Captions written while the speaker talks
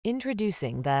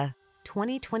Introducing the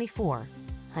 2024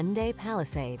 Hyundai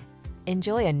Palisade.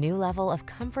 Enjoy a new level of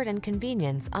comfort and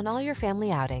convenience on all your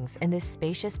family outings in this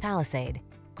spacious Palisade.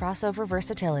 Crossover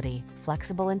versatility,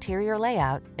 flexible interior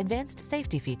layout, advanced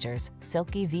safety features,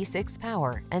 silky V6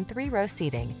 power, and 3-row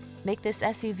seating make this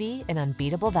SUV an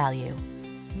unbeatable value.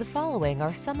 The following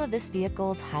are some of this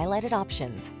vehicle's highlighted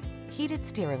options: heated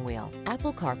steering wheel,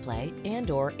 Apple CarPlay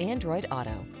and/or Android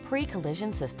Auto,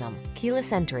 pre-collision system,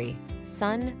 keyless entry,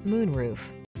 sun, moonroof,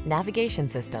 navigation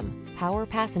system, power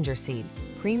passenger seat,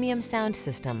 premium sound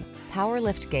system, power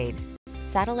liftgate,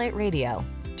 satellite radio.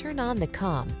 Turn on the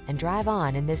calm and drive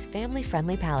on in this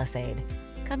family-friendly Palisade.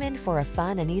 Come in for a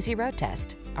fun and easy road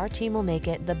test. Our team will make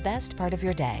it the best part of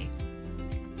your day.